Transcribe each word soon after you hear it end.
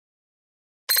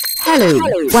Hello,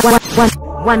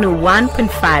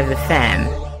 101.5 FM.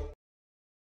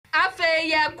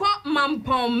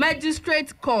 Mampong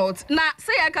Magistrate Court. Na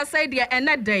say I can say there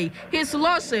another day. His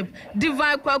Lordship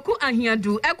Divine Kwaku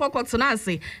Ahiadu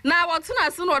Ekwakotanase. Na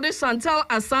watanase no de Chantal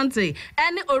Asante.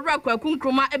 Ene ora kwaku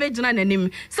nkruma ebegyina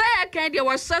nanim. Say I can there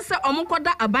was sese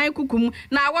omokoda aban kukum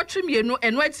na awotwemienu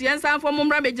eno atiensa mfo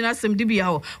momra begyina semdibia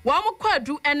ho. Wa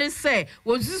omokwadu ene say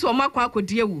wozuzu omakwa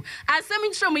akodie wu. Asem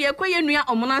nkyeremu yekoye nua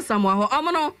omona samwa ho.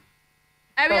 Omono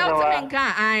ebi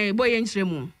otumenka ai boye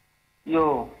nkyeremu.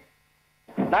 Yo.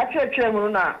 Na chwe mu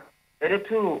na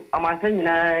eretu amanta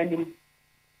nyina nim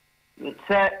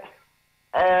se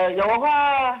yawo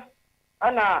ha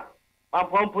ana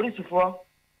Mampong police for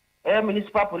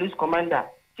municipal police commander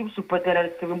chief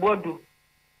superintendent Sibimbodu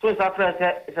so sa friend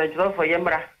se jiro for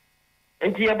yemra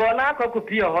enti ye bo na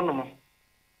akokopi ho no mo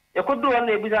yekodu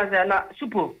na ebisa se na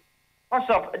supo what's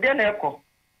up de na eko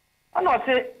ana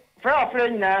se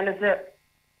friend nyina ne se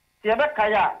se be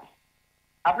kaya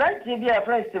Apparently, be a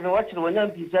friend Stephen watching when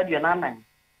you said you're not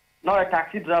no a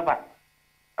taxi driver.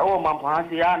 Oh,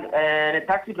 Mampong, the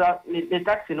taxi driver, the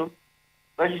taxi, no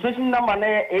registration number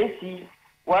AC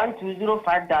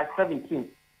 1205-17.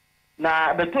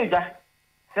 Now, Betuja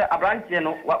said a branch, you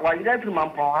know, while you left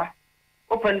Mampong,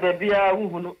 open the beer,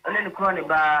 and then the corner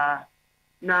bar.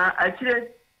 Now, actually,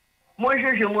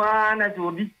 Monsieur Jemoine as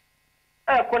will be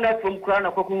a corner from Crown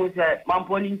of Cocoon said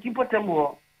Mampong in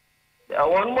Tipotemo.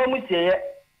 One moment here,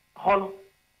 hon,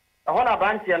 a hon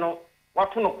abantia no,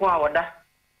 what to no quawada,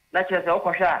 not as a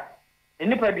okosha. The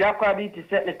nipper be aquabi to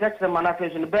set the text and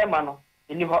manifest in the bear mano,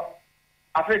 in your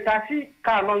after taxi,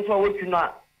 car long so what you know,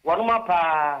 one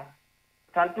mapa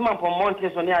Santuma for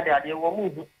Montes on the other, they will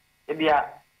move to be a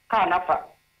car nafa.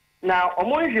 Now,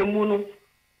 Omonje Muno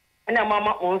and a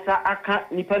mamma onsa aka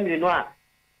nipaminoa,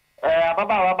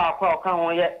 Baba Kwa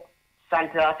can yet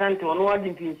Santa Asante on one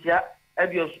in Pincia.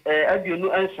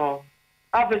 Abionu enso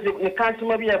afese ne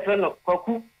kanchima bi efe no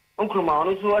kwaku nkruma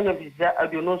ono so anya bisa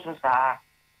abionu so saa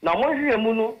na mo hwe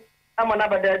mu no ama na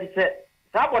bada di se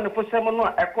saa bo ne fosem no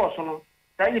ekọ so no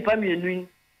saa nipa mienu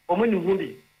omo ni hu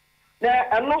bi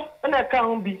na eno na ka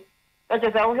hu bi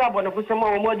eche saa hwe abo ne fosem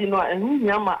o mo di no ehu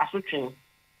hia ma asotwen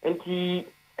enti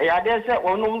ya de se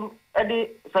wono edi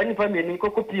saa nipa mienu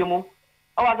kokopie mu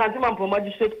awa Asante Mampong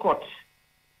Magistrate Court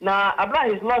na abra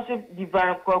his lordship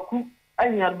Divine Kwaku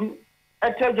Ahiadu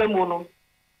etejemu no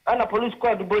ana police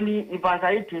squad boni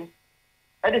Ivansaiti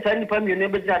edi sa nipa mienu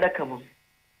ebegina adaka mu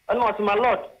ana osima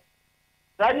lord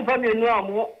sa nipa mienu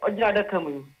amu ogina adaka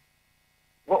mu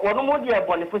wono mo di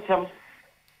ebone fosam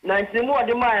na ntemu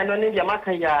ode maaya no ne dia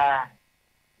maka ya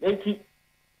enti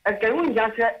ekenu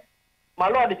njanse ma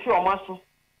lord chi omaso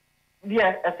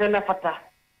dia esena fata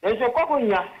enso kwako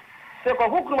nya se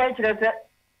kwako kuma nchirese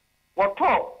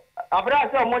woto abra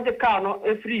se omoje ka no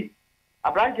efri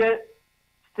Abranche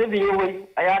Stephen Yoway,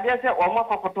 I had said, or more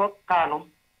cocoto cano,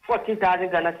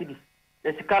 14,000 Ghana cedis.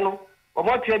 The Sicano, or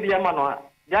more Trebia Manoa,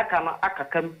 Jacana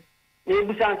Akakam,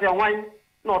 Nebusan wine,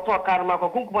 no talk karma,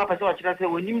 Kunkuma Paso,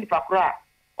 when you pakra,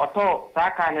 or talk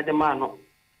Saka and the Mano.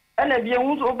 And if you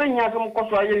won't obey some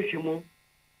Costa Yeshimu,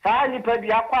 Sani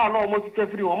Pebby Aqua, no more to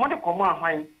free or more command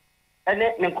wine, and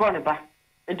let me corner.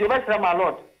 And to rest my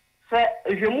lord, say,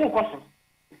 if you move Costa,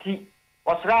 tea,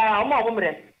 or Sra,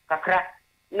 more kakra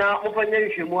na mufanya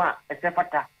yishemu a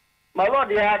esefata my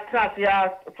lord ya trust ya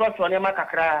trust on ma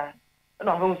kakra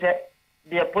na ho se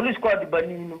the police squad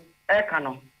bani no e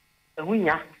kanu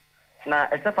ehunya na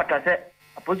esefata se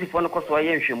aposifo no koso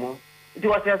ya yishemu ndi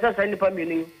wase se nipa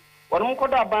mienu wono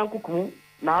mkodo aban kuku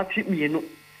na atwi mienu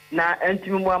na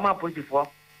entimi mu ama aposifo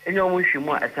enyo mu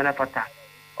yishemu a esefata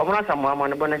omona samuama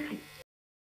no bonasi.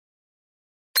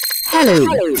 Hello,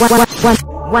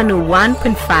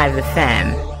 101.5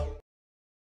 FM.